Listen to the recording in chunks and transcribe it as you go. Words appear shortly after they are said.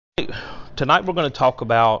tonight we're going to talk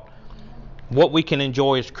about what we can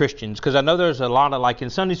enjoy as Christians, because I know there's a lot of, like in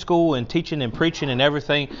Sunday school and teaching and preaching and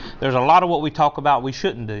everything, there's a lot of what we talk about we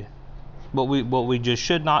shouldn't do, what we just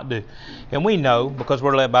should not do. And we know, because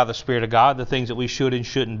we're led by the Spirit of God, the things that we should and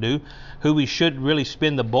shouldn't do, who we should really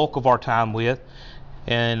spend the bulk of our time with,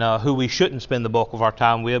 and who we shouldn't spend the bulk of our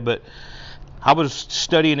time with. But I was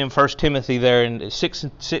studying in 1 Timothy there in 6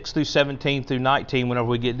 through 17 through 19, whenever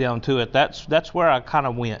we get down to it. That's where I kind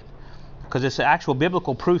of went, because it's the actual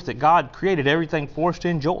biblical proof that God created everything for us to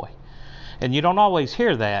enjoy. And you don't always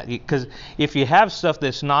hear that, because if you have stuff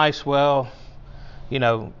that's nice, well, you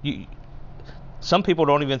know, some people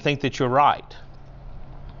don't even think that you're right.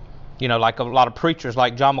 You know, like a lot of preachers,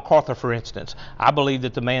 like John MacArthur, for instance. I believe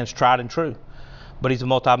that the man's tried and true, but he's a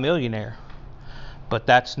multimillionaire. But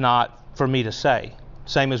that's not for me to say.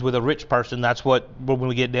 Same as with a rich person. That's what, when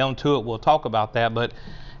we get down to it, we'll talk about that. But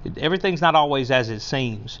everything's not always as it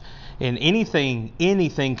seems. And anything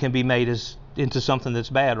can be made into something that's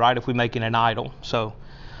bad, right? If we make it an idol. So,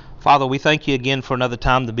 Father, we thank you again for another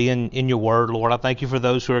time to be in your word, Lord. I thank you for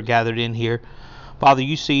those who are gathered in here. Father,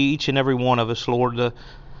 you see each and every one of us, Lord.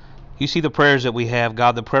 You see the prayers that we have,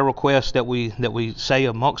 God, the prayer requests that we say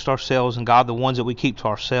amongst ourselves, and God, the ones that we keep to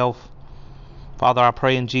ourselves. Father, I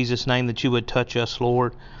pray in Jesus' name that you would touch us,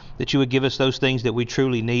 Lord, that you would give us those things that we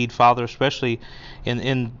truly need, Father, especially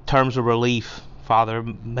in terms of relief. Father,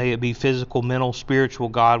 may it be physical, mental, spiritual,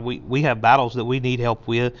 God. We have battles that we need help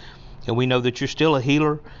with, and we know that you're still a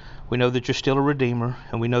healer. We know that you're still a redeemer,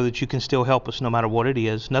 and we know that you can still help us no matter what it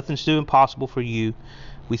is. Nothing's too impossible for you.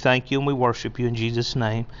 We thank you and we worship you in Jesus'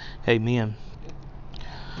 name. Amen.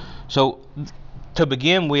 So, to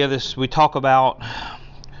begin with this, we talk about,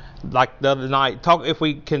 like the other night, if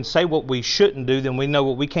we can say what we shouldn't do, then we know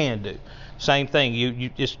what we can do. Same thing.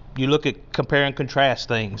 You look at compare and contrast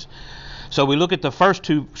things. So we look at the first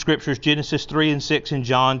two scriptures, Genesis 3 and 6 and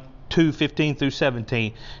John 2, 15 through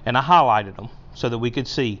 17, and I highlighted them so that we could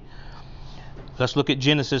see. Let's look at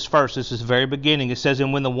Genesis first. This is the very beginning. It says,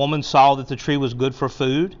 "And when the woman saw that the tree was good for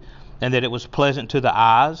food, and that it was pleasant to the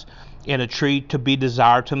eyes, and a tree to be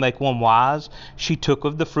desired to make one wise, she took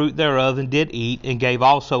of the fruit thereof and did eat, and gave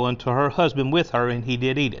also unto her husband with her, and he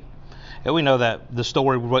did eat it." And we know that the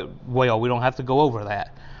story well. We don't have to go over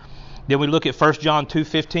that. Then we look at 1 John 2,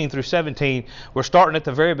 15 through 17. We're starting at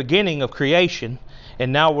the very beginning of creation,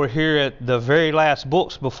 and now we're here at the very last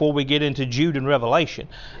books before we get into Jude and Revelation.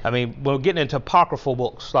 I mean, we're getting into apocryphal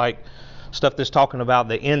books, like stuff that's talking about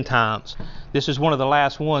the end times. This is one of the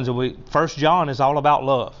last ones. And 1 John is all about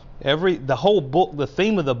love. The whole book, the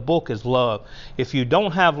theme of the book is love. If you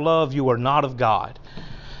don't have love, you are not of God.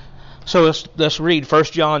 So let's read 1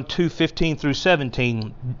 John 2, 15 through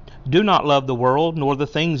 17. "Do not love the world, nor the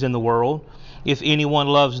things in the world. If anyone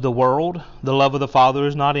loves the world, the love of the Father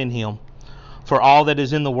is not in him. For all that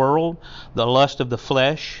is in the world, the lust of the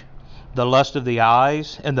flesh, the lust of the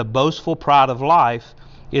eyes, and the boastful pride of life,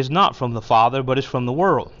 is not from the Father, but is from the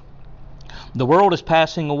world. The world is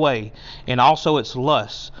passing away, and also its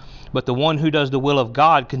lusts, but the one who does the will of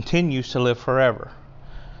God continues to live forever."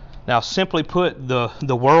 Now, simply put,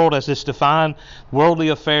 the world as it's defined, worldly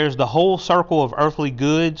affairs, the whole circle of earthly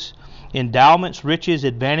goods, endowments, riches,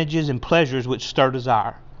 advantages, and pleasures which stir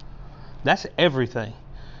desire. That's everything.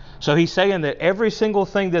 So he's saying that every single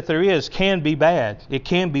thing that there is can be bad. It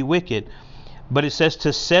can be wicked. But it says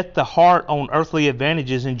to set the heart on earthly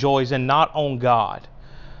advantages and joys and not on God.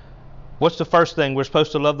 What's the first thing? We're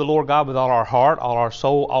supposed to love the Lord God with all our heart, all our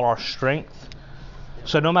soul, all our strength.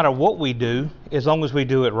 So no matter what we do, as long as we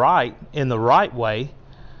do it right, in the right way,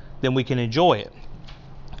 then we can enjoy it.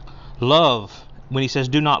 Love, when he says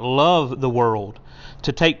do not love the world,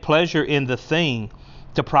 to take pleasure in the thing,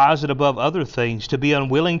 to prize it above other things, to be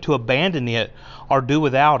unwilling to abandon it or do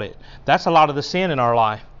without it. That's a lot of the sin in our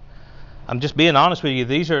life. I'm just being honest with you.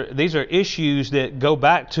 These are issues that go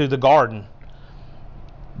back to the garden.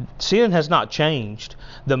 Sin has not changed.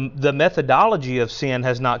 The methodology of sin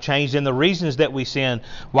has not changed, and the reasons that we sin.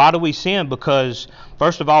 Why do we sin? Because,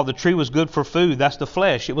 first of all, the tree was good for food. That's the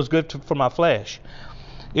flesh. It was good for my flesh.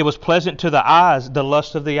 It was pleasant to the eyes, the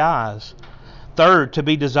lust of the eyes. Third, to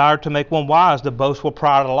be desired to make one wise, the boastful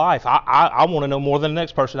pride of life. I want to know more than the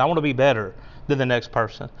next person. I want to be better than the next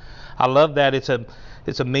person. I love that. It's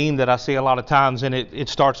a meme that I see a lot of times, and it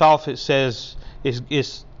starts off, it says,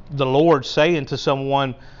 it's the Lord saying to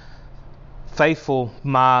someone, faithful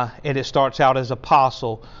and it starts out as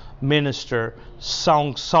apostle, minister,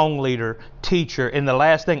 song leader, teacher, and the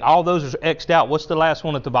last thing, all those are X'd out. What's the last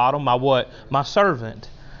one at the bottom? My what? My servant.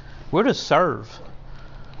 We're to serve.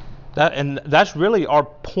 And that's really our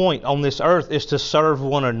point on this earth, is to serve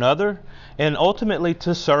one another and ultimately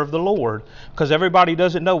to serve the Lord. Because everybody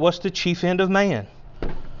doesn't know what's the chief end of man.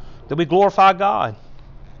 That we glorify God.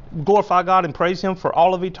 Glorify God and praise Him for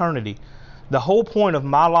all of eternity. The whole point of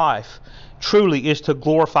my life truly is to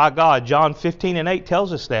glorify God. John 15:8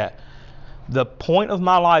 tells us that. The point of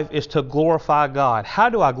my life is to glorify God. How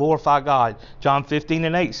do I glorify God? John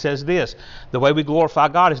 15:8 says this. The way we glorify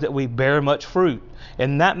God is that we bear much fruit.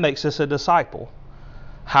 And that makes us a disciple.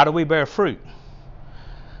 How do we bear fruit?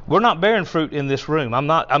 We're not bearing fruit in this room.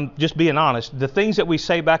 I'm just being honest. The things that we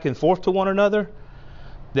say back and forth to one another,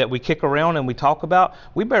 that we kick around and we talk about,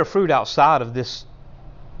 we bear fruit outside of this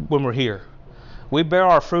when we're here. We bear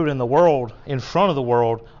our fruit in the world, in front of the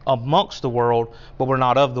world, amongst the world, but we're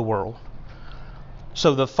not of the world.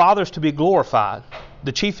 So the Father's to be glorified.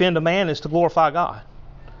 The chief end of man is to glorify God.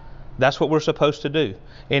 That's what we're supposed to do.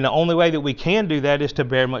 And the only way that we can do that is to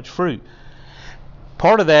bear much fruit.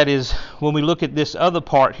 Part of that is when we look at this other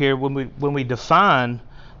part here, when we define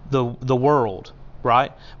the world,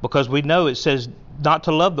 right? Because we know it says not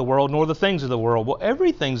to love the world nor the things of the world. Well,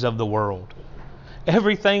 everything's of the world.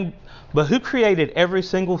 Everything, but who created every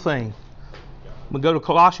single thing? We go to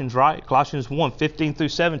Colossians, right? Colossians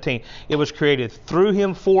 1:15-17. It was created through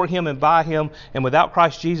Him, for Him, and by Him. And without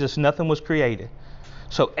Christ Jesus, nothing was created.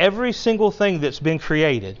 So every single thing that's been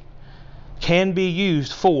created can be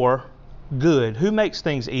used for good. Who makes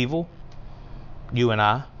things evil? You and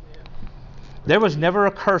I. There was never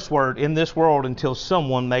a curse word in this world until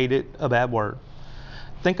someone made it a bad word.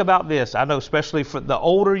 Think about this. I know especially for the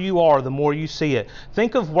older you are, the more you see it.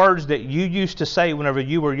 Think of words that you used to say whenever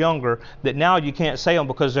you were younger that now you can't say them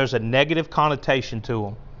because there's a negative connotation to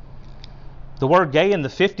them. The word gay in the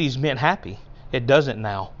 50s meant happy. It doesn't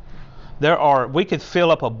now. We could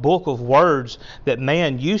fill up a book of words that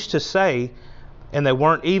man used to say and they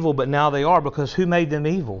weren't evil, but now they are, because who made them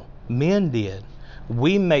evil? Men did.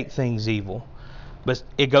 We make things evil. But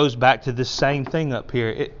it goes back to the same thing up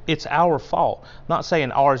here. It's our fault. I'm not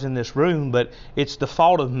saying ours in this room, but it's the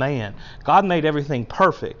fault of man. God made everything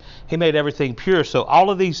perfect. He made everything pure. So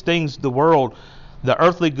all of these things, the world, the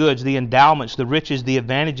earthly goods, the endowments, the riches, the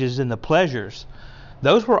advantages, and the pleasures,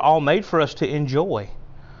 those were all made for us to enjoy.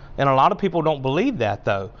 And a lot of people don't believe that,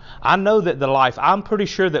 though. I know that the life, I'm pretty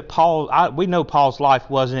sure that we know Paul's life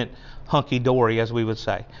wasn't hunky-dory, as we would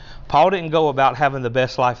say. Paul didn't go about having the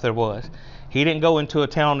best life there was. He didn't go into a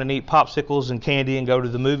town and eat popsicles and candy and go to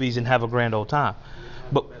the movies and have a grand old time.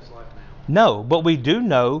 But no, but we do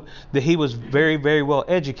know that he was very, very well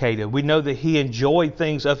educated. We know that he enjoyed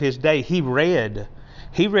things of his day. He read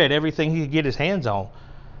everything he could get his hands on.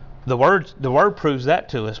 The word proves that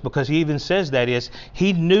to us, because he even says that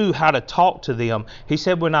he knew how to talk to them. He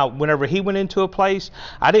said whenever he went into a place,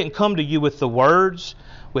 I didn't come to you with the words,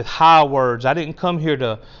 with high words. I didn't come here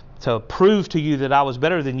to prove to you that I was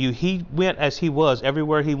better than you. He went as he was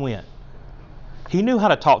everywhere he went. He knew how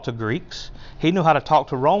to talk to Greeks. He knew how to talk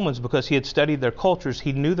to Romans because he had studied their cultures.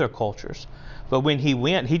 He knew their cultures. But when he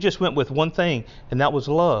went, he just went with one thing, and that was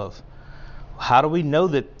love. How do we know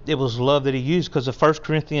that it was love that he used? Because of 1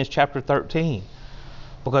 Corinthians chapter 13.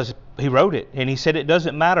 Because he wrote it, and he said it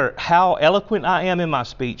doesn't matter how eloquent I am in my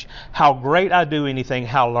speech, how great I do anything,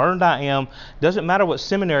 how learned I am. Doesn't matter what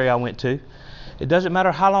seminary I went to. It doesn't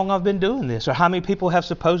matter how long I've been doing this or how many people have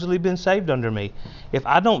supposedly been saved under me. If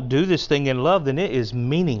I don't do this thing in love, then it is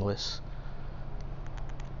meaningless.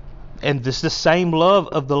 And it's the same love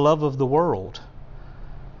of the world.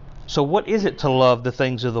 So what is it to love the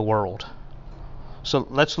things of the world? So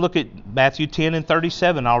let's look at Matthew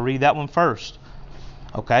 10:37. I'll read that one first.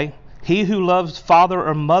 Okay? He who loves father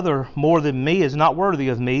or mother more than me is not worthy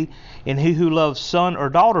of me, and he who loves son or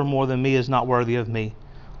daughter more than me is not worthy of me.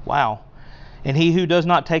 Wow. And he who does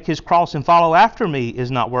not take his cross and follow after me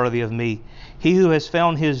is not worthy of me. He who has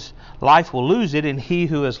found his life will lose it, and he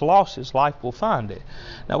who has lost his life will find it.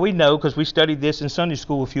 Now we know, because we studied this in Sunday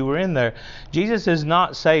school if you were in there, Jesus is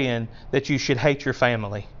not saying that you should hate your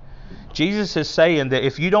family. Jesus is saying that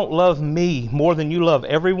if you don't love me more than you love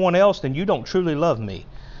everyone else, then you don't truly love me.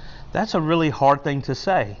 That's a really hard thing to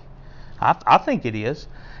say. I think it is.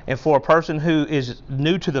 And for a person who is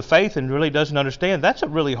new to the faith and really doesn't understand, that's a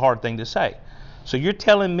really hard thing to say. So you're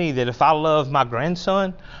telling me that if I love my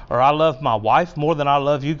grandson or I love my wife more than I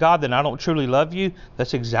love you, God, then I don't truly love you?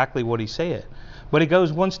 That's exactly what he said. But he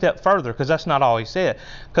goes one step further, because that's not all he said.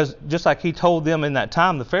 Because just like he told them in that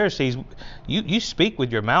time, the Pharisees, you speak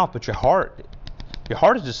with your mouth, but your heart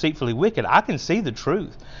is deceitfully wicked. I can see the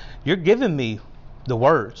truth. You're giving me the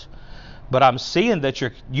words, but I'm seeing that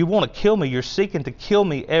you want to kill me. You're seeking to kill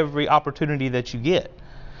me every opportunity that you get.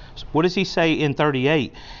 So what does he say in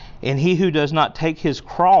 38? And he who does not take his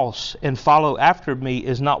cross and follow after me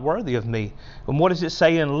is not worthy of me. And what does it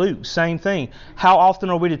say in Luke? Same thing. How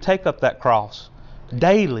often are we to take up that cross?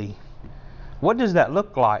 Daily. What does that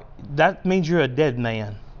look like? That means you're a dead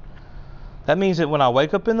man. That means that when I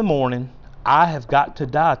wake up in the morning, I have got to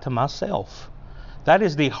die to myself. That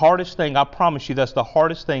is the hardest thing. I promise you, that's the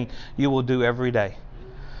hardest thing you will do every day.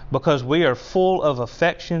 Because we are full of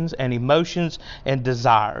affections and emotions and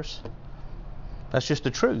desires. That's just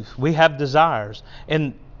the truth. We have desires,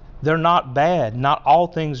 and they're not bad. Not all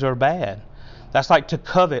things are bad. That's like to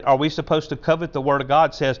covet. Are we supposed to covet? The Word of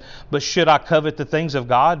God says, but should I covet the things of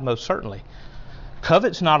God? Most certainly.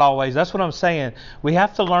 Covet's not always. That's what I'm saying. We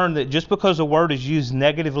have to learn that just because a word is used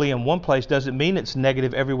negatively in one place doesn't mean it's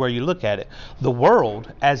negative everywhere you look at it. The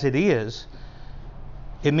world, as it is,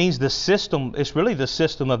 it means the system. It's really the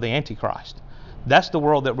system of the Antichrist. That's the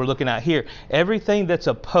world that we're looking at here. Everything that's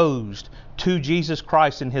opposed to Jesus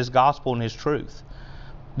Christ and His gospel and His truth.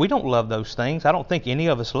 We don't love those things. I don't think any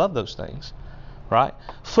of us love those things. Right?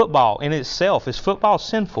 Football in itself, is football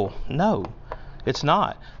sinful? No, it's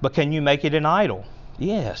not. But can you make it an idol?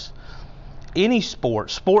 Yes. Any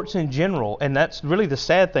sports in general, and that's really the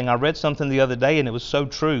sad thing. I read something the other day and it was so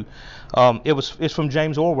true. It's from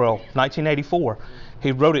James Orwell, 1984.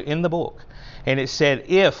 He wrote it in the book. And it said,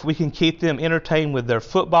 if we can keep them entertained with their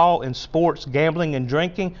football and sports, gambling and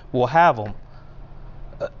drinking, we'll have them.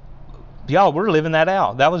 Y'all, we're living that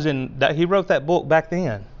out. He wrote that book back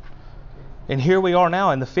then. And here we are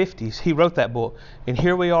now in the 50s. He wrote that book. And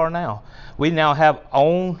here we are now. We now have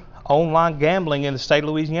online gambling in the state of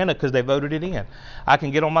Louisiana because they voted it in. I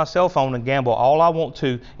can get on my cell phone and gamble all I want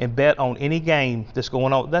to and bet on any game that's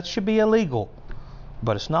going on. That should be illegal.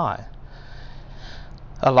 But it's not.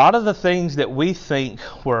 A lot of the things that we think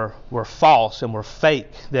were false and were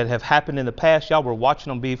fake that have happened in the past, y'all, we're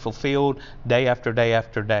watching them be fulfilled day after day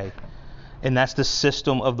after day. And that's the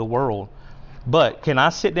system of the world. But can I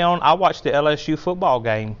sit down? I watched the LSU football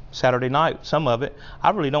game Saturday night, some of it.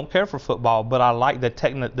 I really don't care for football, but I like the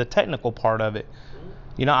technical part of it.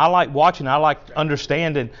 You know, I like watching, I like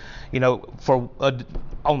understanding, you know,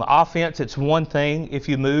 on the offense, it's one thing. If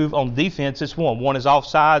you move on defense, it's one. One is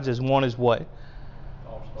offsides, and one is what?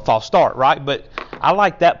 False start, right? But I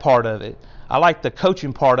like that part of it. I like the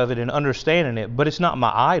coaching part of it and understanding it, but it's not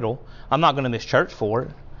my idol. I'm not going to miss church for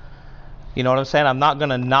it. You know what I'm saying? I'm not going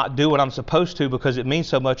to not do what I'm supposed to because it means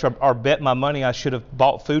so much, or bet my money I should have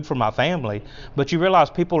bought food for my family. But you realize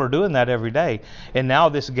people are doing that every day. And now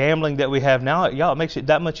this gambling that we have now, y'all, it makes it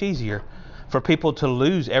that much easier for people to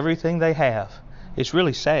lose everything they have. It's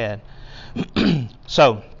really sad.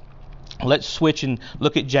 So let's switch and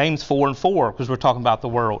look at James 4:4 because we're talking about the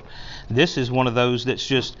world. This is one of those that's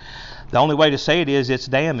just, the only way to say it is it's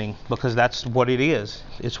damning because that's what it is.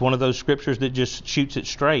 It's one of those scriptures that just shoots it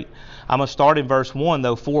straight. I'm going to start in verse 1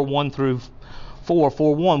 though, 4:1 through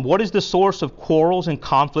 4:1. What is the source of quarrels and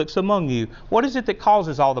conflicts among you? What is it that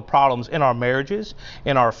causes all the problems in our marriages,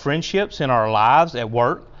 in our friendships, in our lives, at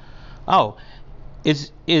work? Oh,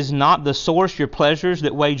 is not the source your pleasures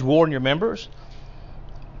that wage war in your members?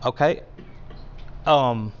 Okay.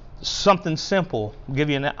 Something simple. I'll give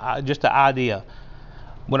you just an idea.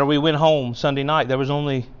 When we went home Sunday night, there was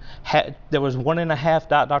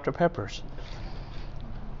 1.5 Dr. Peppers.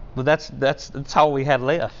 But that's all we had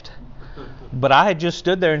left. But I had just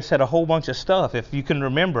stood there and said a whole bunch of stuff, if you can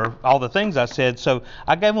remember all the things I said. So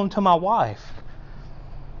I gave them to my wife.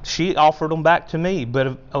 She offered them back to me.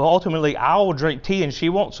 But ultimately, I will drink tea and she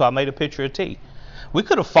won't, so I made a pitcher of tea. We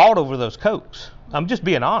could have fought over those Cokes. I'm just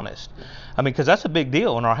being honest. I mean, because that's a big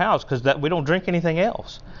deal in our house because we don't drink anything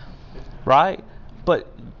else. Right?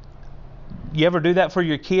 But you ever do that for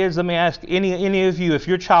your kids? Let me ask any of you, if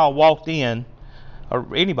your child walked in, or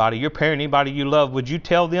anybody, your parent, anybody you love, would you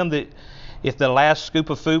tell them that if the last scoop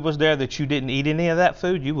of food was there that you didn't eat any of that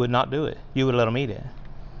food? You would not do it. You would let them eat it.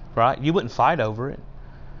 Right? You wouldn't fight over it.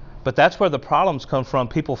 But that's where the problems come from.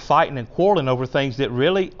 People fighting and quarreling over things that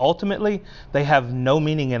really, ultimately, they have no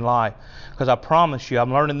meaning in life. Because I promise you,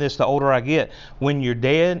 I'm learning this the older I get. When you're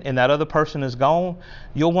dead and that other person is gone,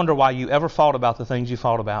 you'll wonder why you ever fought about the things you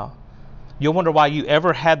fought about. You'll wonder why you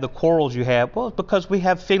ever had the quarrels you had. Well, it's because we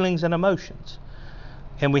have feelings and emotions.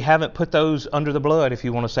 And we haven't put those under the blood, if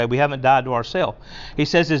you want to say. We haven't died to ourselves. He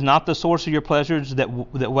says, is not the source of your pleasures that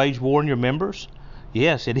wage war in your members?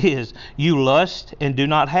 Yes, it is. You lust and do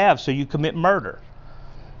not have, so you commit murder.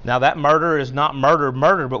 Now that murder is not murder,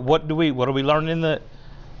 but what do we learn in the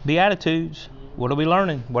Beatitudes? What are we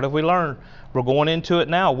learning? What have we learned? We're going into it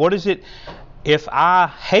now. What is it? If I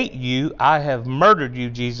hate you, I have murdered you,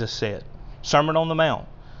 Jesus said. Sermon on the Mount.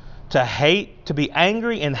 To be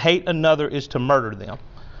angry and hate another is to murder them.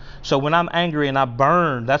 So when I'm angry and I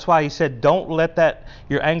burn, that's why he said, don't let that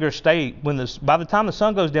your anger stay. By the time the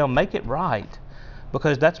sun goes down, make it right,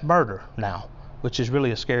 because that's murder now, which is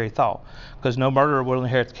really a scary thought, because no murderer will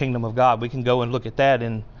inherit the kingdom of God. We can go and look at that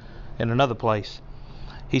in another place.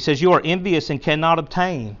 He says, you are envious and cannot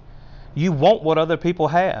obtain. You want what other people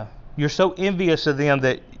have. You're so envious of them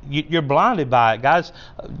that you're blinded by it. Guys,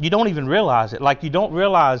 you don't even realize it. Like, you don't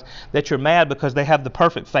realize that you're mad because they have the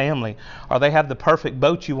perfect family, or they have the perfect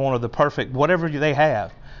boat you want, or the perfect whatever they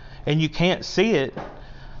have. And you can't see it,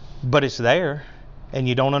 but it's there, and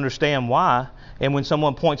you don't understand why. And when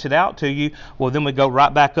someone points it out to you, well, then we go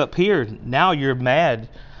right back up here. Now you're mad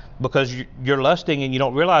because you're lusting and you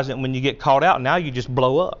don't realize it. When you get caught out, now you just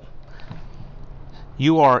blow up.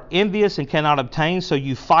 You are envious and cannot obtain, so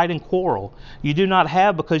you fight and quarrel. You do not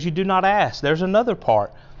have because you do not ask. There's another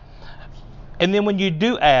part. And then when you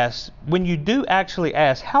do actually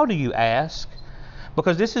ask, how do you ask?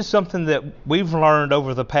 Because this is something that we've learned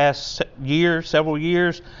over the past several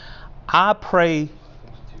years.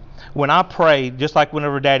 When I prayed, just like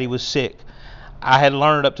whenever Daddy was sick, I had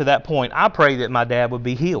learned up to that point, I prayed that my dad would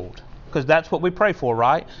be healed, because that's what we pray for,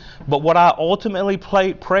 right? But what I ultimately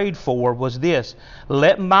prayed for was this: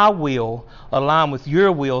 let my will align with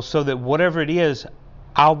your will, so that whatever it is,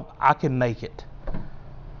 I can make it.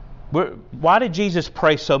 Why did Jesus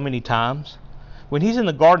pray so many times? When he's in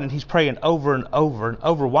the garden, he's praying over and over and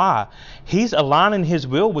over. Why? He's aligning his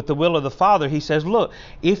will with the will of the Father. He says, look,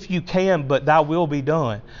 if you can, but thy will be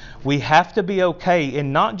done. We have to be okay,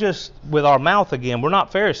 and not just with our mouth again. We're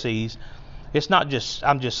not Pharisees. It's not just,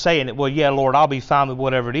 I'm just saying it, well, yeah, Lord, I'll be fine with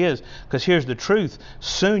whatever it is. Because here's the truth.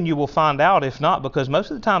 Soon you will find out, if not, because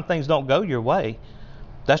most of the time things don't go your way.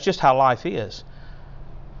 That's just how life is.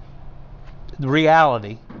 The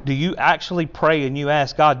reality. Do you actually pray and you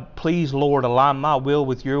ask God, please, Lord, align my will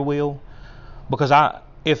with your will? Because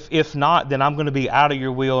if not, then I'm going to be out of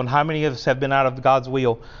your will. And how many of us have been out of God's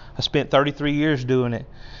will? I spent 33 years doing it.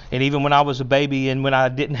 And even when I was a baby and when I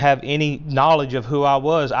didn't have any knowledge of who I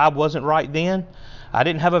wasn't right then. I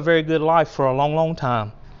didn't have a very good life for a long, long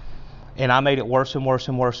time. And I made it worse and worse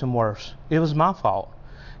and worse and worse. It was my fault.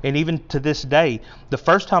 And even to this day, the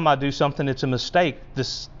first time I do something, it's a mistake.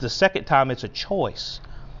 The second time, it's a choice.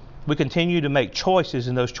 We continue to make choices,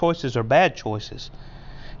 and those choices are bad choices.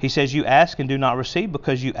 He says, you ask and do not receive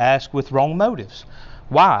because you ask with wrong motives.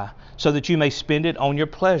 Why? So that you may spend it on your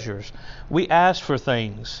pleasures. We ask for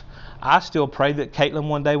things. I still pray that Caitlin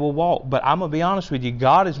one day will walk, but I'm going to be honest with you,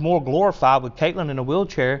 God is more glorified with Caitlin in a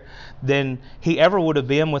wheelchair than he ever would have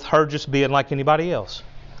been with her just being like anybody else.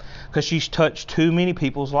 Because she's touched too many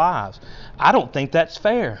people's lives. I don't think that's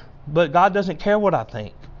fair, but God doesn't care what I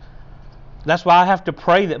think. That's why I have to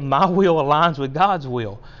pray that my will aligns with God's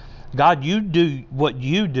will. God, you do what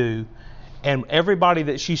you do, and everybody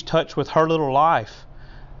that she's touched with her little life,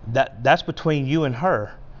 that's between you and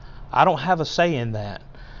her. I don't have a say in that.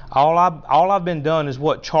 All I've been done is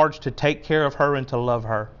charged to take care of her and to love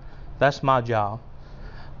her. That's my job.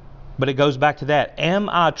 But it goes back to that. Am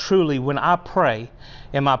I truly, when I pray,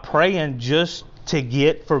 am I praying just to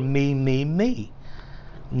get for me?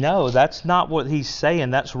 No, that's not what he's saying.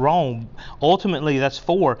 That's wrong. Ultimately, that's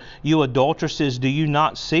for you adulteresses. Do you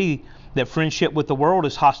not see that friendship with the world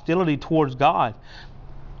is hostility towards God?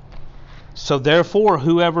 So therefore,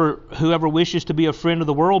 whoever wishes to be a friend of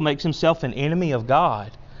the world makes himself an enemy of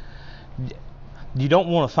God. You don't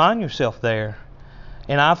want to find yourself there.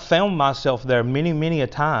 And I've found myself there many, many a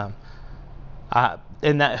time.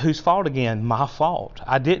 And that whose fault again? My fault.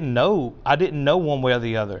 I didn't know one way or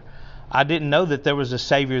the other. I didn't know that there was a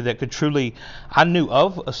Savior that could truly, I knew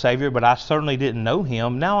of a Savior, but I certainly didn't know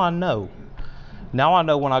Him. Now I know. Now I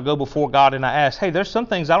know when I go before God and I ask, hey, there's some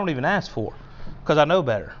things I don't even ask for because I know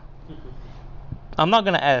better. I'm not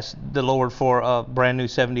going to ask the Lord for a brand new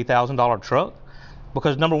 $70,000 truck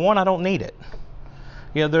because number one, I don't need it.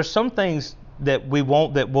 You know, there's some things that we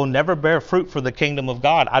want that will never bear fruit for the kingdom of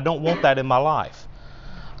God. I don't want that in my life.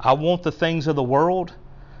 I want the things of the world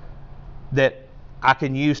that I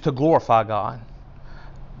can use to glorify God.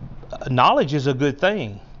 Knowledge is a good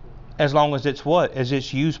thing as long as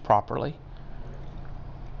it's used properly.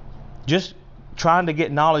 Just trying to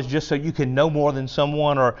get knowledge just so you can know more than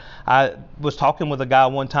someone. Or I was talking with a guy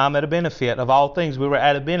one time at a benefit. Of all things, we were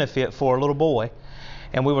at a benefit for a little boy,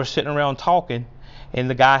 and we were sitting around talking, and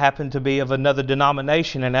the guy happened to be of another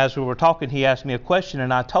denomination, and as we were talking, he asked me a question,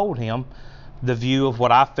 and I told him the view of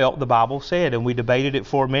what I felt the Bible said, and we debated it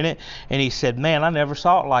for a minute, and he said, man, I never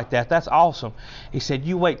saw it like that. That's awesome. He said,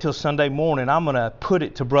 you wait till Sunday morning. I'm going to put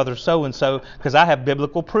it to brother so-and-so because I have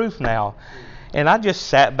biblical proof now. And I just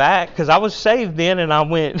sat back because I was saved then, and I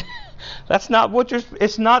went, That's not what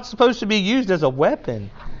it's not supposed to be used as a weapon.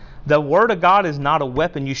 The Word of God is not a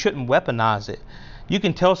weapon. You shouldn't weaponize it. You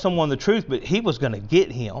can tell someone the truth, but he was going to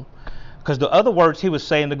get him. Because the other words he was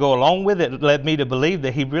saying to go along with it led me to believe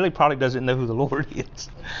that he really probably doesn't know who the Lord is.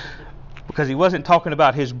 Because he wasn't talking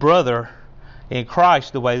about his brother in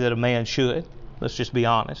Christ the way that a man should. Let's just be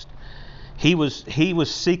honest. He was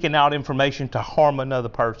seeking out information to harm another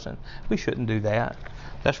person. We shouldn't do that.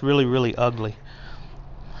 That's really, really ugly.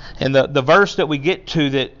 And the verse that we get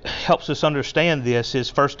to that helps us understand this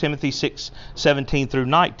is 1 Timothy 6:17 through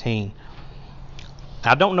 19.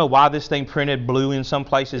 I don't know why this thing printed blue in some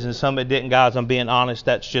places and some it didn't, guys. I'm being honest.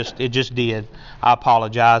 It just did. I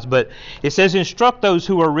apologize. But it says, instruct those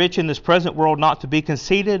who are rich in this present world not to be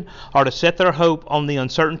conceited or to set their hope on the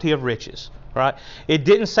uncertainty of riches. Right? It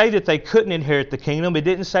didn't say that they couldn't inherit the kingdom. It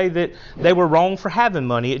didn't say that they were wrong for having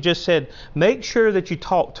money. It just said, make sure that you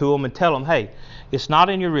talk to them and tell them, hey, it's not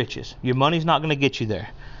in your riches. Your money's not going to get you there.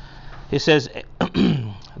 It says,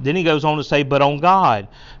 then he goes on to say, but on God,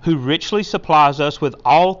 who richly supplies us with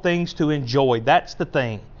all things to enjoy. That's the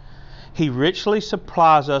thing. He richly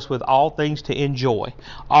supplies us with all things to enjoy.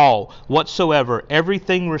 All, whatsoever,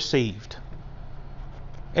 everything received.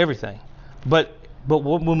 Everything. But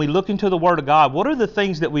when we look into the Word of God, what are the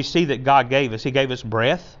things that we see that God gave us? He gave us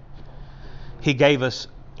breath. He gave us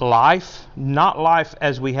life. Not life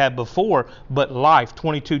as we had before, but life,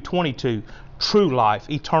 22:22. True life,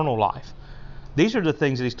 eternal life. These are the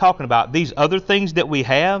things that he's talking about. These other things that we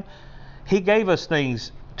have, he gave us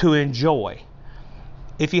things to enjoy.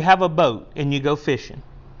 If you have a boat and you go fishing,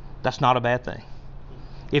 that's not a bad thing.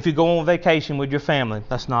 If you go on vacation with your family,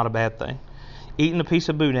 that's not a bad thing. Eating a piece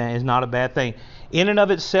of boudin is not a bad thing. In and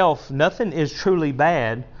of itself, nothing is truly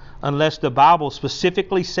bad unless the Bible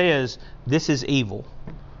specifically says this is evil.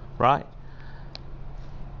 Right?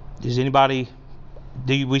 Does anybody...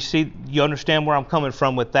 you understand where I'm coming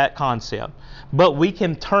from with that concept? But we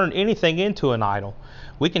can turn anything into an idol.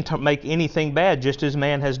 We can make anything bad just as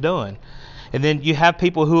man has done. And then you have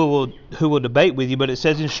people who will debate with you, but it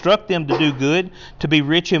says instruct them to do good, to be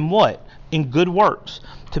rich in what? In good works,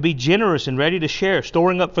 to be generous and ready to share,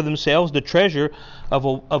 storing up for themselves the treasure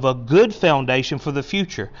of a good foundation for the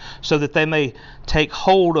future, so that they may take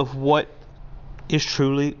hold of what is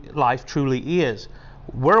truly life truly is.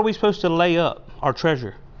 Where are we supposed to lay up our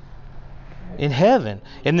treasure? In heaven.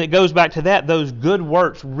 And it goes back to that, those good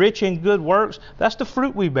works, rich in good works, that's the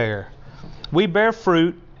fruit we bear. We bear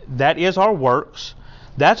fruit, that is our works.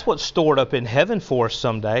 That's what's stored up in heaven for us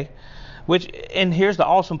someday. And here's the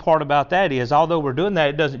awesome part about that is, although we're doing that,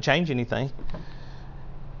 it doesn't change anything.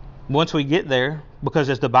 Once we get there, because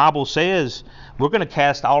as the Bible says, we're going to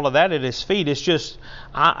cast all of that at His feet. It's just,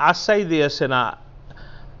 I say this, and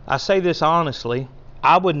I say this honestly,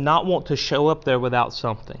 I would not want to show up there without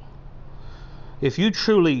something. If you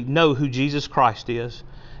truly know who Jesus Christ is,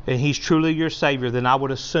 and He's truly your Savior, then I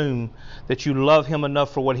would assume that you love Him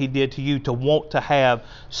enough for what He did to you to want to have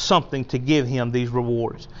something to give Him these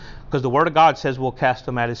rewards. Because the Word of God says we'll cast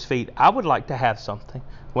them at His feet. I would like to have something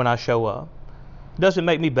when I show up. It doesn't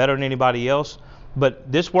make me better than anybody else,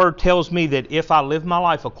 but this Word tells me that if I live my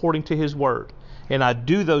life according to His Word, and I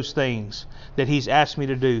do those things that He's asked me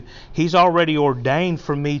to do, He's already ordained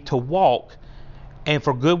for me to walk and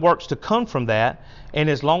for good works to come from that. And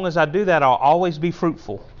as long as I do that, I'll always be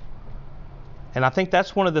fruitful. And I think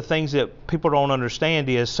that's one of the things that people don't understand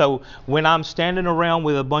is, so when I'm standing around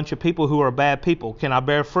with a bunch of people who are bad people, can I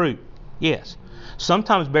bear fruit? Yes.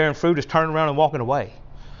 Sometimes bearing fruit is turning around and walking away.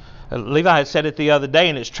 Levi had said it the other day,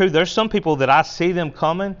 and it's true. There's some people that I see them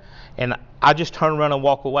coming, and I just turn around and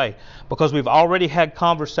walk away. Because we've already had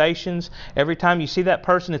conversations. Every time you see that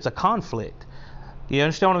person, it's a conflict. You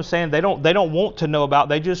understand what I'm saying? They don't want to know about.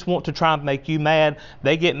 They just want to try and make you mad.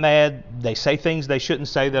 They get mad. They say things they shouldn't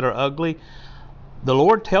say that are ugly. The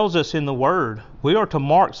Lord tells us in the Word, we are to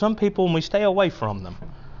mark some people and we stay away from them.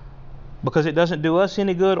 Because it doesn't do us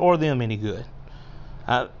any good or them any good.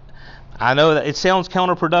 I know that it sounds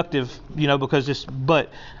counterproductive, but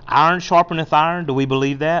iron sharpeneth iron. Do we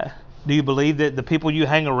believe that? Do you believe that the people you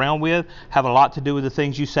hang around with have a lot to do with the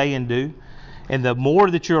things you say and do? And the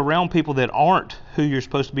more that you're around people that aren't who you're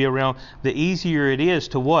supposed to be around, the easier it is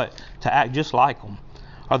to what? To act just like them.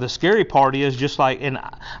 Or the scary part is just like, and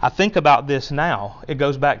I think about this now, it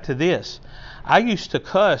goes back to this. I used to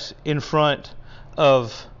cuss in front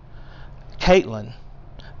of Caitlin,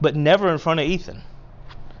 but never in front of Ethan.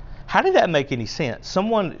 How did that make any sense?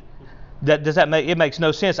 It makes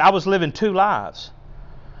no sense. I was living two lives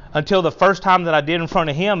until the first time that I did in front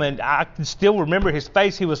of him, and I can still remember his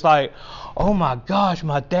face. He was like, oh my gosh,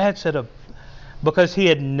 my dad said because he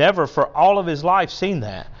had never for all of his life seen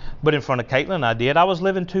that. But in front of Caitlin, I did. I was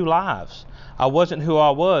living two lives. I wasn't who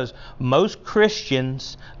I was. Most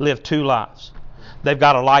Christians live two lives. They've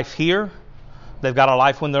got a life here. They've got a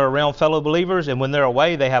life when they're around fellow believers, and when they're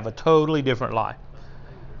away, they have a totally different life.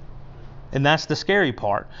 And that's the scary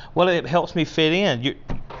part. Well, it helps me fit in.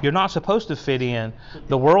 You're not supposed to fit in.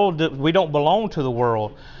 The world, we don't belong to the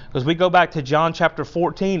world. Because we go back to John chapter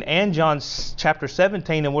 14 and John chapter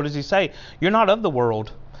 17, and what does he say? You're not of the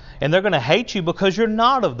world. And they're going to hate you because you're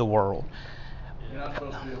not of the world. You're not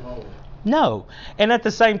supposed to be a mold. No. And at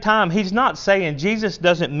the same time, he's not saying, Jesus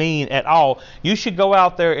doesn't mean at all, you should go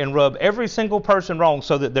out there and rub every single person wrong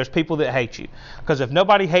so that there's people that hate you. Because if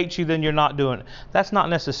nobody hates you, then you're not doing it. That's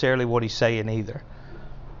not necessarily what he's saying either.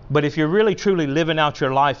 But if you're really truly living out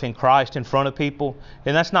your life in Christ in front of people,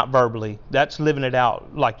 and that's not verbally, that's living it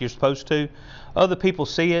out like you're supposed to, other people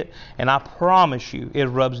see it, and I promise you, it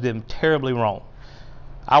rubs them terribly wrong.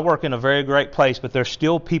 I work in a very great place, but there's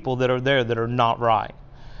still people that are there that are not right.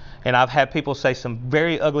 And I've had people say some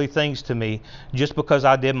very ugly things to me just because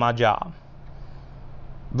I did my job.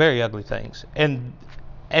 Very ugly things. And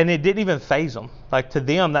it didn't even faze them. Like to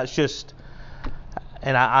them, that's just,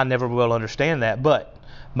 and I never will understand that. But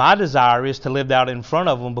my desire is to live out in front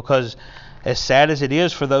of them, because as sad as it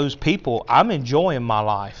is for those people, I'm enjoying my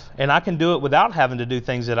life. And I can do it without having to do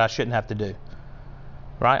things that I shouldn't have to do.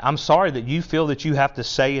 Right? I'm sorry that you feel that you have to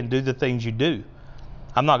say and do the things you do.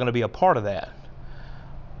 I'm not going to be a part of that.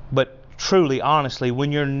 But truly, honestly,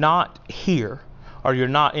 when you're not here or you're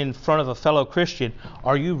not in front of a fellow Christian,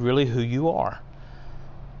 are you really who you are?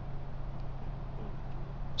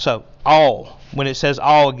 So, all, when it says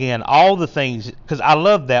all again, all the things, because I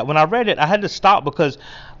love that. When I read it, I had to stop, because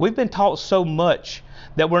we've been taught so much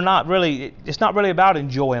that it's not really about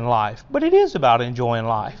enjoying life. But it is about enjoying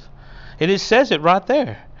life. And it says it right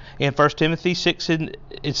there. In 1 Timothy 6,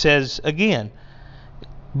 it says again,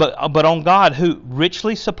 But on God, who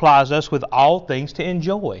richly supplies us with all things to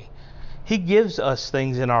enjoy. He gives us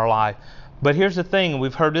things in our life. But here's the thing, and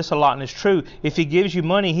we've heard this a lot, and it's true. If he gives you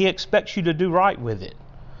money, he expects you to do right with it.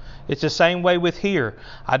 It's the same way with here.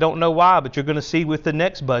 I don't know why, but you're going to see with the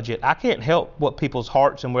next budget. I can't help what people's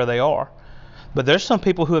hearts and where they are. But there's some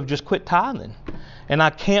people who have just quit tithing. And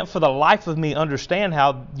I can't for the life of me understand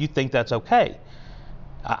how you think that's okay.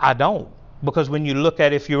 I don't. Because when you look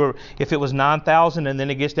at if it was 9,000 and then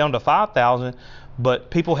it gets down to 5,000, but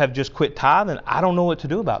people have just quit tithing, I don't know what to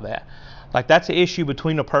do about that. Like, that's an issue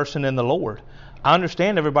between a person and the Lord. I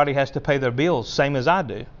understand everybody has to pay their bills, same as I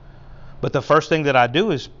do. But the first thing that I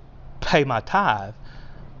do is pay my tithe,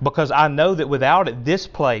 because I know that without it, this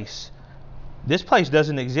place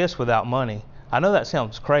doesn't exist without money. I know that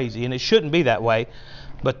sounds crazy, and it shouldn't be that way,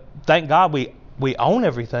 but thank God we own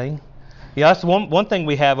everything. Yeah, that's one thing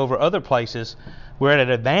we have over other places. We're at an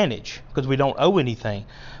advantage because we don't owe anything.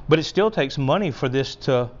 But it still takes money for this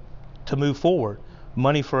to move forward.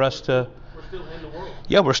 Money for us to... We're still in the world.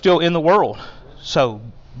 Yeah, we're still in the world. So,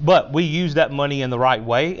 but we use that money in the right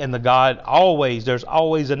way, and there's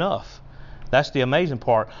always enough. That's the amazing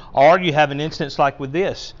part. Or you have an instance like with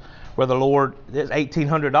this, where the Lord, it's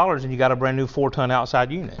 $1,800 and you got a brand new 4-ton outside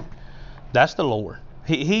unit. That's the Lord.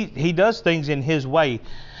 He does things in His way.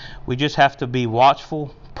 We just have to be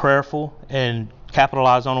watchful, prayerful, and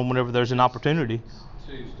capitalize on them whenever there's an opportunity.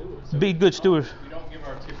 So be good stewards. If we don't give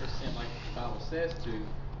our 10% like the Bible says to,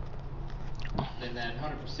 then that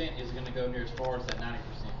 100% is going to go near as far as that 90%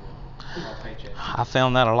 will of our paycheck. I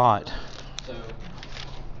found that a lot. So,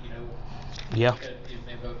 Yeah. It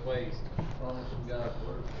may both ways. Promise from God's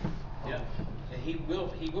word. Yeah. And He will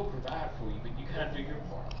provide for you, but you got to do your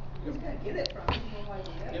part. He's going to get it from you one way or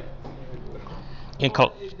the other. Yep. And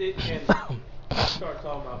start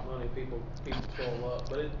talking about money, people show up,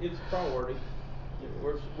 but it's priority.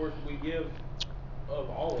 We give of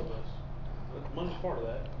all of us. Money's part of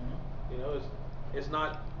that. It's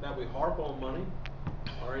not that we harp on money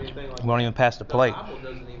or anything like that. We won't even pass the plate. The Bible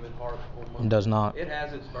doesn't even harp on money. It does not. It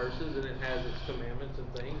has its verses and it has its commandments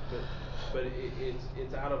and things, but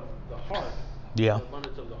it's out of the heart. Yeah. The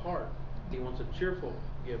abundance of the heart. He wants a cheerful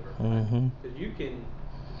giver. Mm-hmm. Because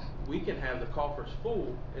we can have the coffers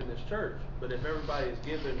full in this church, but if everybody is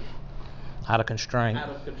given Out of constraint,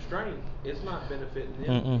 it's not benefiting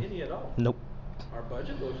them any at all. Nope. Our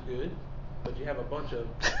budget looks good, but you have a bunch of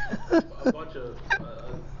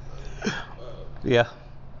yeah.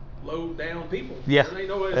 low down people. Yeah. There ain't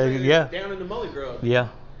no way to say Yeah. down in the mully grub. Yeah.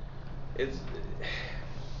 It's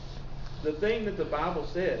the thing that the Bible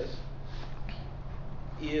says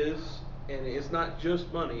is, and it's not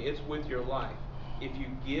just money, it's with your life. if you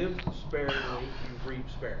give sparingly, you reap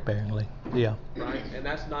sparingly. Sparingly. Yeah. Right? And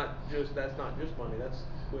that's not just money. That's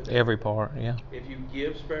with Every part. Yeah. If you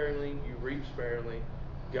give sparingly, you reap sparingly.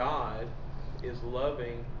 God is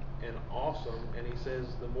loving and awesome, and He says,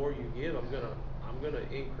 the more you give, I'm gonna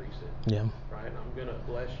increase it. Yeah. Right? I'm gonna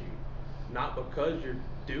bless you, not because you're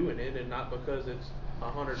doing it, and not because it's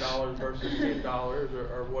 $100 versus $10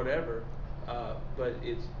 or whatever, but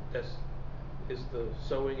it's the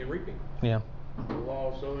sowing and reaping. Yeah. The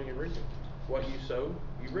law of sowing and reaping. What you sow,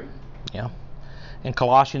 you reap. Yeah. In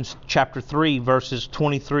Colossians chapter 3, verses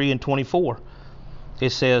 23 and 24,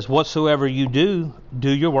 it says, whatsoever you do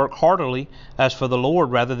your work heartily, as for the Lord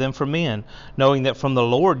rather than for men, knowing that from the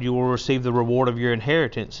Lord you will receive the reward of your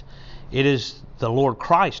inheritance. It is the Lord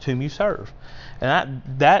Christ whom you serve. And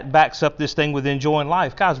that backs up this thing with enjoying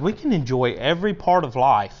life. Guys, we can enjoy every part of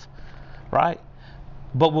life, right?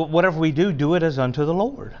 But whatever we do it as unto the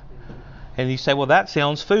Lord. And you say, well, that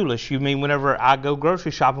sounds foolish. You mean whenever I go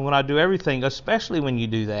grocery shopping, when I do everything, especially when you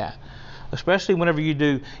do that. Especially whenever you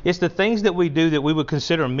do, it's the things that we do that we would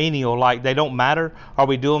consider menial, like they don't matter, or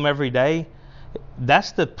we do them every day.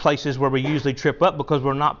 That's the places where we usually trip up because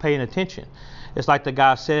we're not paying attention. It's like the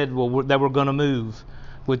guy said, that we're going to move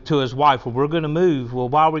to his wife. Well, we're going to move. Well,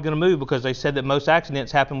 why are we going to move? Because they said that most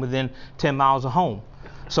accidents happen within 10 miles of home.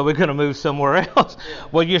 So we're going to move somewhere else.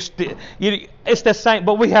 Well, it's the same,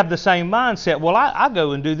 but we have the same mindset. Well, I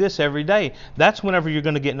go and do this every day. That's whenever you're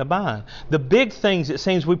going to get in a bind. The big things it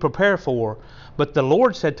seems we prepare for, but the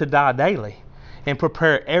Lord said to die daily and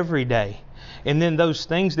prepare every day. And then those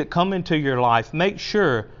things that come into your life, make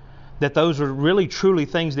sure that those are really truly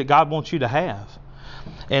things that God wants you to have.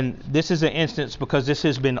 And this is an instance because this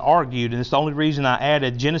has been argued, and it's the only reason I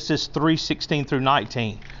added Genesis 3:16 through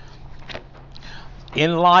 19.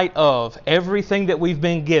 In light of everything that we've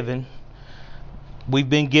been given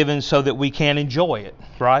so that we can enjoy it,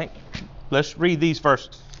 right? Let's read these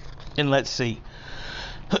verses and let's see.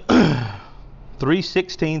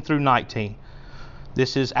 3:16 through 19.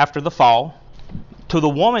 This is after the fall. To the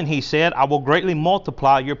woman he said, I will greatly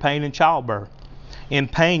multiply your pain in childbirth. In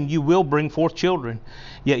pain you will bring forth children,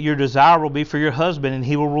 yet your desire will be for your husband, and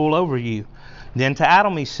he will rule over you. Then to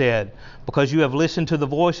Adam he said, because you have listened to the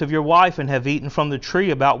voice of your wife and have eaten from the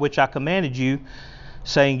tree about which I commanded you,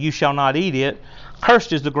 saying you shall not eat it,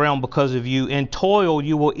 cursed is the ground because of you, in toil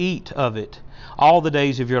you will eat of it all the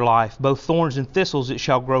days of your life. Both thorns and thistles it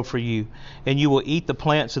shall grow for you, and you will eat the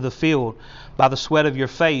plants of the field. By the sweat of your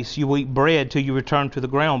face you will eat bread till you return to the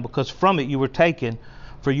ground, because from it you were taken,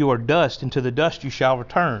 for you are dust, and to the dust you shall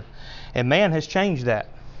return. And man has changed that.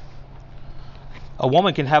 A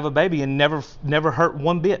woman can have a baby and never hurt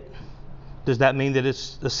one bit. Does that mean that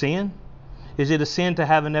it's a sin? Is it a sin to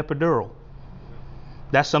have an epidural?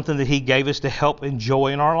 That's something that He gave us to help enjoy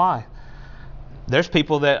in our life. There's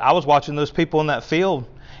people that, I was watching those people in that field,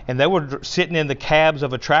 and they were sitting in the cabs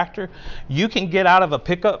of a tractor. You can get out of a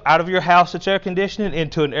pickup, out of your house that's air conditioned,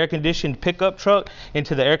 into an air conditioned pickup truck,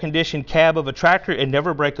 into the air conditioned cab of a tractor, and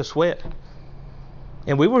never break a sweat.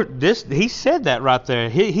 And he said that right there.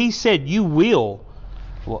 He said you will.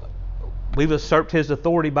 Well, we've usurped His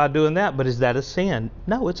authority by doing that, but is that a sin?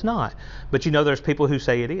 No, it's not. But there's people who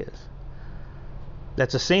say it is.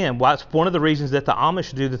 That's a sin. Well, it's one of the reasons that the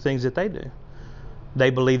Amish do the things that they do. They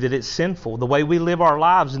believe that it's sinful. The way we live our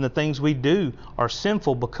lives and the things we do are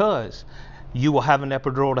sinful because you will have an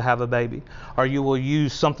epidural to have a baby, or you will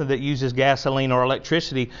use something that uses gasoline or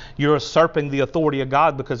electricity. You're usurping the authority of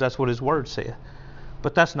God because that's what His Word said.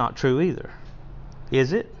 But that's not true either.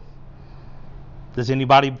 Is it? Does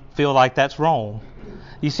anybody feel like that's wrong?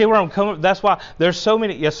 You see where I'm coming? That's why there's so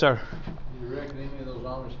many. Yes, sir. Do you reckon any of those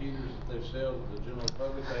Amish heaters that they sell to the general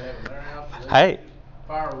public they have in their house? Hey.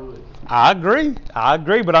 Firewood. I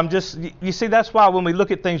agree, but you see, that's why when we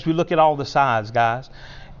look at things, we look at all the sides, guys.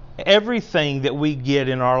 Everything that we get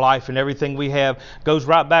in our life and everything we have goes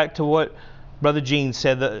right back to what Brother Gene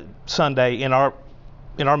said the Sunday in our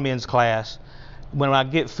men's class. When I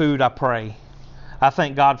get food, I pray. I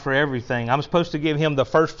thank God for everything. I'm supposed to give Him the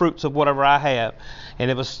first fruits of whatever I have.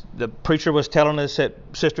 And the preacher was telling us at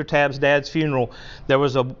Sister Tab's dad's funeral, there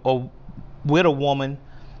was a widow woman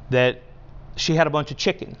that she had a bunch of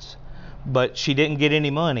chickens, but she didn't get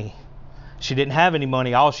any money. She didn't have any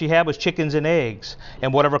money. All she had was chickens and eggs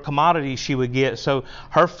and whatever commodities she would get. So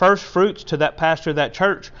her first fruits to that pastor of that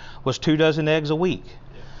church was 2 dozen eggs a week.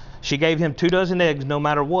 She gave him 2 dozen eggs no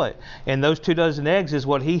matter what. And those 2 dozen eggs is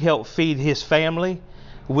what he helped feed his family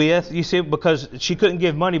with. You see, because she couldn't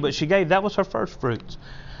give money, but that was her first fruits.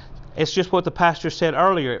 It's just what the pastor said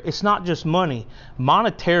earlier. It's not just money.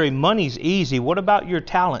 Money's easy. What about your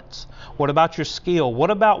talents? What about your skill? What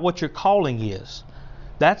about what your calling is?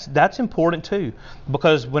 That's important too,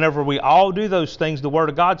 because whenever we all do those things, the Word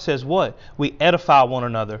of God says what? We edify one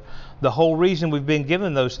another. The whole reason we've been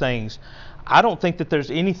given those things. I don't think that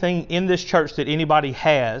there's anything in this church that anybody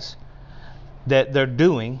has that they're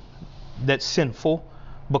doing that's sinful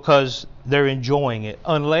because they're enjoying it,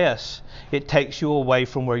 unless it takes you away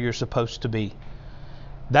from where you're supposed to be.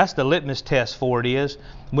 That's the litmus test for it is,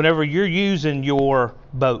 whenever you're using your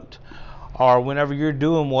boat, or whenever you're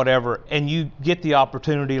doing whatever, and you get the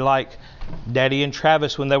opportunity, like Daddy and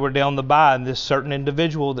Travis when they were down the bay, and this certain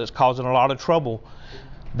individual that's causing a lot of trouble,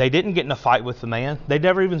 they didn't get in a fight with the man. They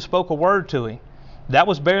never even spoke a word to him. That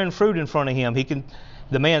was bearing fruit in front of him.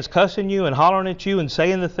 The man's cussing you and hollering at you and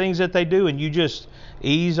saying the things that they do, and you just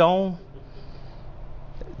ease on.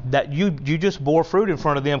 That you just bore fruit in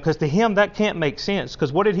front of them, because to him that can't make sense.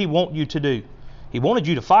 Because what did he want you to do? He wanted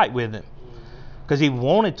you to fight with him, because he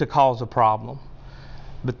wanted to cause a problem.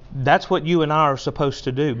 But that's what you and I are supposed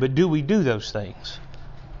to do. But do we do those things?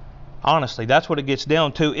 Honestly, that's what it gets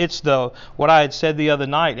down to. It's what I had said the other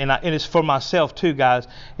night, and it's for myself too, guys.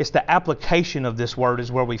 It's the application of this word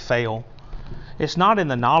is where we fail. It's not in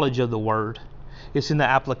the knowledge of the word. It's in the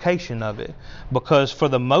application of it. Because for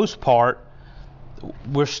the most part,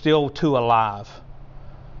 we're still too alive.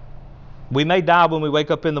 We may die when we wake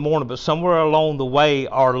up in the morning, but somewhere along the way,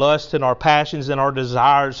 our lusts and our passions and our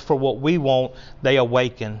desires for what we want, they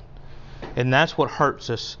awaken. And that's what hurts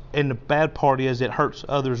us. And the bad part is it hurts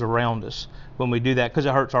others around us when we do that, because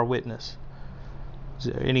it hurts our witness. Is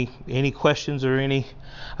there any questions or any?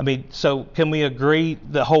 So can we agree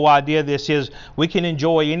the whole idea of this is we can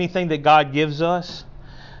enjoy anything that God gives us?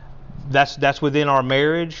 That's within our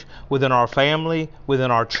marriage, within our family, within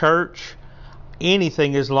our church.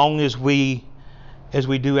 Anything, as long as we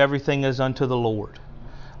do everything as unto the Lord.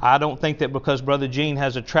 I don't think that because Brother Gene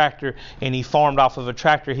has a tractor and he farmed off of a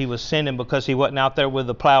tractor, he was sinning because he wasn't out there with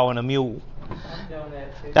a plow and a mule.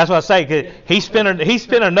 That's what I say. 'Cause he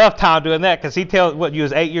spent enough time doing that, because he tells you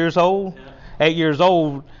was 8 years old. 8 years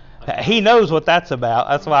old. He knows what that's about.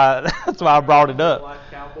 That's why I brought it up.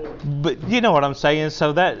 But you know what I'm saying.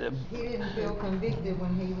 So that He didn't feel convicted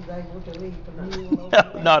when he was able to leave the mule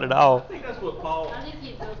over not at all. I think that's what Paul. I think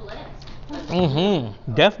he feels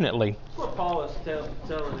blessed. Definitely. That's what Paul is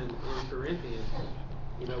telling in Corinthians.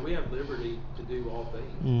 We have liberty to do all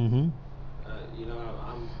things.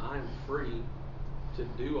 I'm free to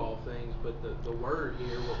do all things, but the word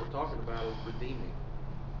here, what we're talking about, is redeeming.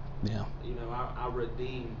 Yeah. I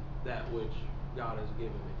redeem that which God has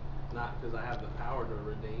given me. Not because I have the power to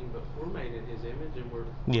redeem, but we're made in His image, and we're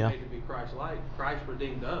made to be Christ-like. Christ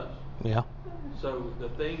redeemed us. Yeah. So the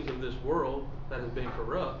things of this world that has been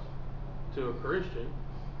corrupt to a Christian,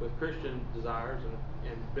 with Christian desires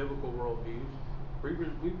and biblical worldviews,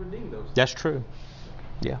 we redeem those things. That's true.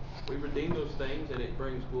 Yeah. We redeem those things, and it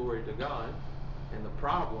brings glory to God. And the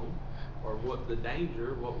problem, or what the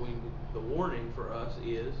danger, the warning for us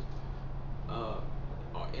is,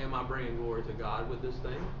 am I bringing glory to God with this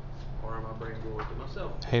thing, or am I bringing glory to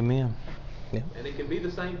myself? Amen. Yeah. And it can be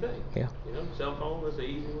the same thing. Yeah. Cell phone is an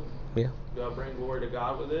easy one. Yeah. Do I bring glory to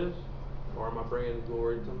God with this, or am I bringing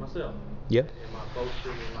glory to myself? Yep. Am I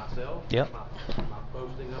boasting in myself? Yep. Am I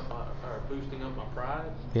boosting up my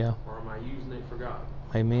pride? Yeah. Or am I using it for God?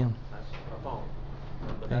 Amen. That's a phone.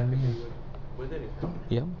 But that can be with anything.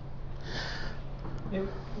 Yep.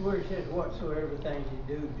 Where it says whatsoever things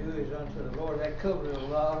you do is unto the Lord, that covers a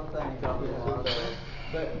lot of things.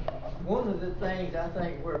 But one of the things I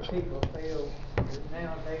think where people fail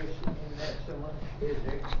nowadays in that so much is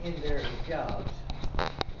in their jobs.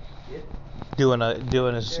 Doing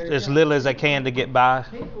as little as they can to get by.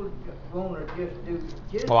 People want to just do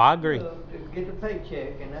Oh, I agree. To get a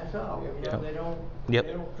paycheck, and that's all. Yep. They don't. Yep.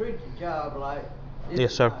 They don't treat the job like this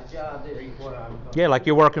Yes, is sir. my job. This is what I'm. Yeah, like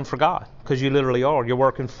you're working for God, because you literally are. You're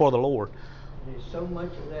working for the Lord. There's so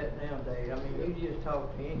much of that nowadays. I mean, you just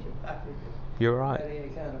talk to anybody that You're right. got any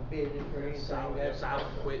kind of business or anything. Silent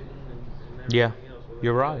quitting and Yeah, everything else.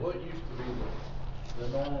 you're right. What used to be the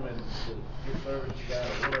norm and the good service you got,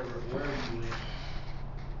 wherever you live,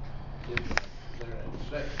 is there an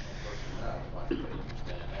exceptional personality like that you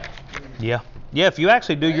stand out? Yeah. Yeah, if you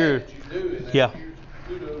actually do your... That you do, and Yeah.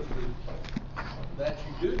 kudos that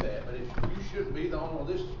you do that, but you shouldn't be the only one.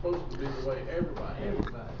 This is supposed to be the way everybody.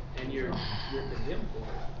 And you're condemned for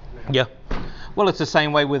it. Yeah. Well, it's the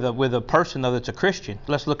same way with a person, though, that's a Christian.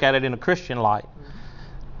 Let's look at it in a Christian light.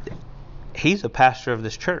 He's a pastor of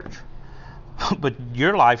this church. But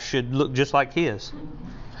your life should look just like his.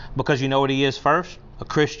 Because you know what he is first? A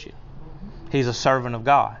Christian. He's a servant of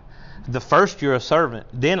God. The first you're a servant,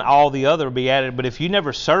 then all the other will be added. But if you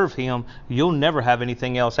never serve Him, you'll never have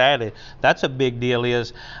anything else added. That's a big deal.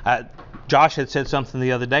 Josh had said something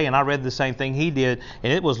the other day, and I read the same thing he did,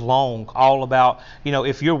 and it was long, all about,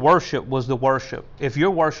 if your worship was the worship, if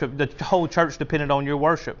your worship, the whole church depended on your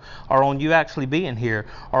worship, or on you actually being here,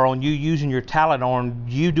 or on you using your talent, or on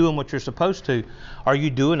you doing what you're supposed to, are you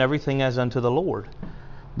doing everything as unto the Lord?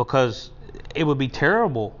 Because it would be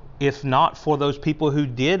terrible if not for those people who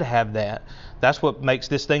did have that. That's what makes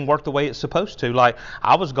this thing work the way it's supposed to. Like,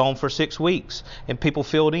 I was gone for 6 weeks, and people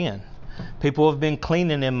filled in. People have been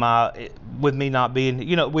cleaning with me not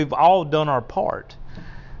being, we've all done our part.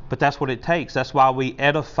 But that's what it takes. That's why we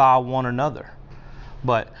edify one another.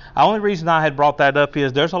 But the only reason I had brought that up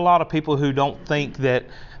is there's a lot of people who don't think that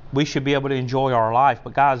we should be able to enjoy our life.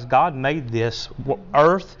 But guys, God made this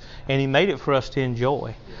earth, and He made it for us to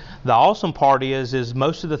enjoy. The awesome part is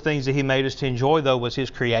most of the things that He made us to enjoy, though, was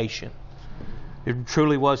His creation. It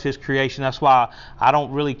truly was His creation. That's why I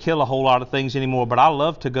don't really kill a whole lot of things anymore. But I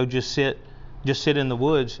love to go just sit in the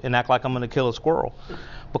woods and act like I'm going to kill a squirrel,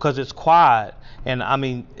 because it's quiet. And I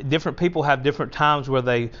mean, different people have different times where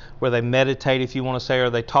they meditate, if you want to say, or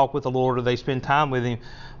they talk with the Lord, or they spend time with Him.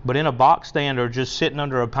 But in a box stand or just sitting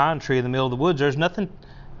under a pine tree in the middle of the woods, there's nothing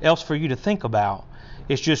else for you to think about.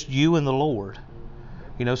 It's just you and the Lord.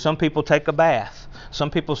 Some people take a bath.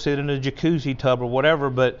 Some people sit in a jacuzzi tub or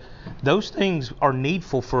whatever, but those things are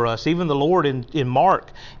needful for us. Even the Lord in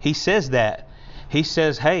Mark, He says that. He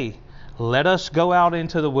says, hey, let us go out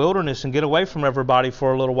into the wilderness and get away from everybody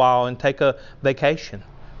for a little while and take a vacation.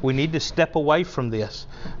 We need to step away from this,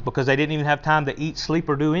 because they didn't even have time to eat, sleep,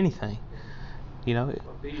 or do anything. Ephesians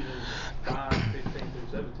 5:15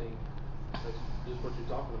 through 17. That's just what you're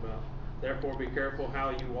talking about. Therefore, be careful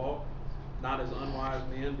how you walk, not as unwise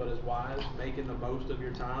men, but as wise, making the most of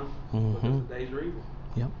your time, because the days are evil.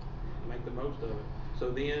 Yep. Make the most of it. So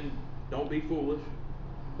then, don't be foolish,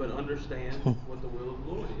 but understand what the will of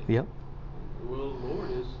the Lord is. Yep. The will of the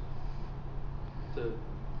Lord is to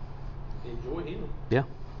enjoy Him. Yeah.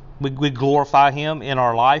 We glorify Him in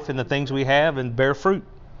our life and the things we have, and bear fruit.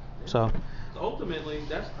 So ultimately,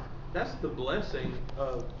 that's the blessing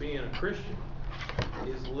of being a Christian,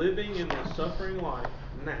 is living in the suffering life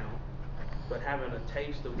now, but having a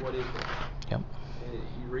taste of what is to come. Yep. And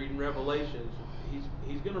you read in Revelations,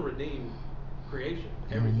 He's going to redeem creation,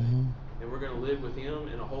 everything, and we're going to live with Him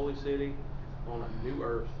in a holy city on a new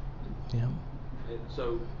earth. Yep. And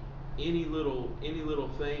so, any little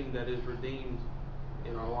thing that is redeemed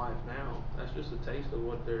in our life now, that's just a taste of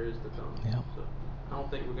what there is to come. Yep. So, I don't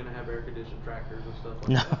think we're going to have air-conditioned tractors and stuff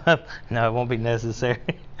like that. No, it won't be necessary.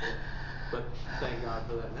 But thank God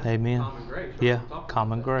for that. Now, Amen. common grace. Right? Yeah, We're talking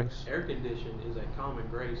common about that. grace. Air condition is a common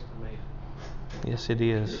grace to man. Yes, it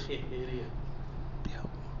is. It is. Yep.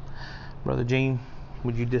 Brother Gene,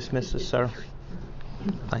 would you dismiss us, sir?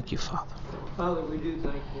 Thank you, Father. Father, we do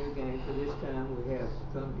thank you again for this time we have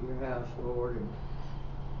come to your house, Lord. And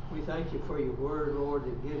we thank you for your word, Lord,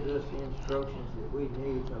 that gives us the instructions that we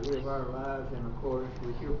need to live our lives in accordance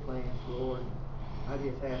with your plans, Lord. I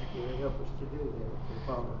just ask you to help us to do that, to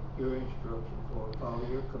follow your instructions, Lord, follow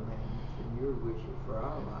your commandments and your wishes for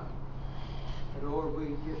our lives. And Lord,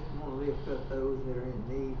 we just want to lift up those that are in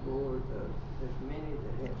need, Lord. There's many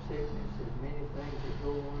that have sickness. There's many things that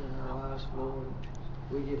go on in our lives, Lord.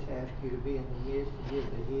 We just ask you to be in the midst and give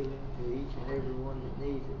the healing to each and every one that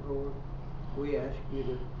needs it, Lord. We ask you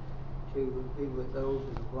to be with those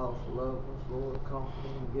that have lost loved ones, Lord. Comfort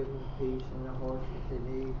them and give them peace in their hearts that they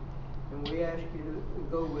need. And we ask you to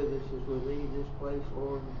go with us as we leave this place,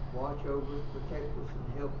 Lord, and watch over us, protect us,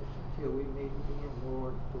 and help us until we meet again,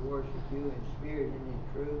 Lord, to worship you in spirit and in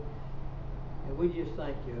truth. And we just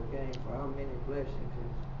thank you again for our many blessings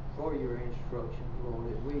and for your instructions,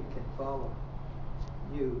 Lord, that we can follow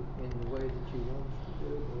you in the way that you want us to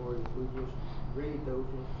do, Lord, if we just read those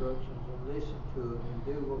instructions and listen to them and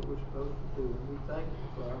do what we're supposed to do. And we thank you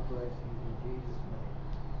for our blessings in Jesus'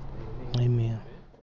 name. Amen. Amen.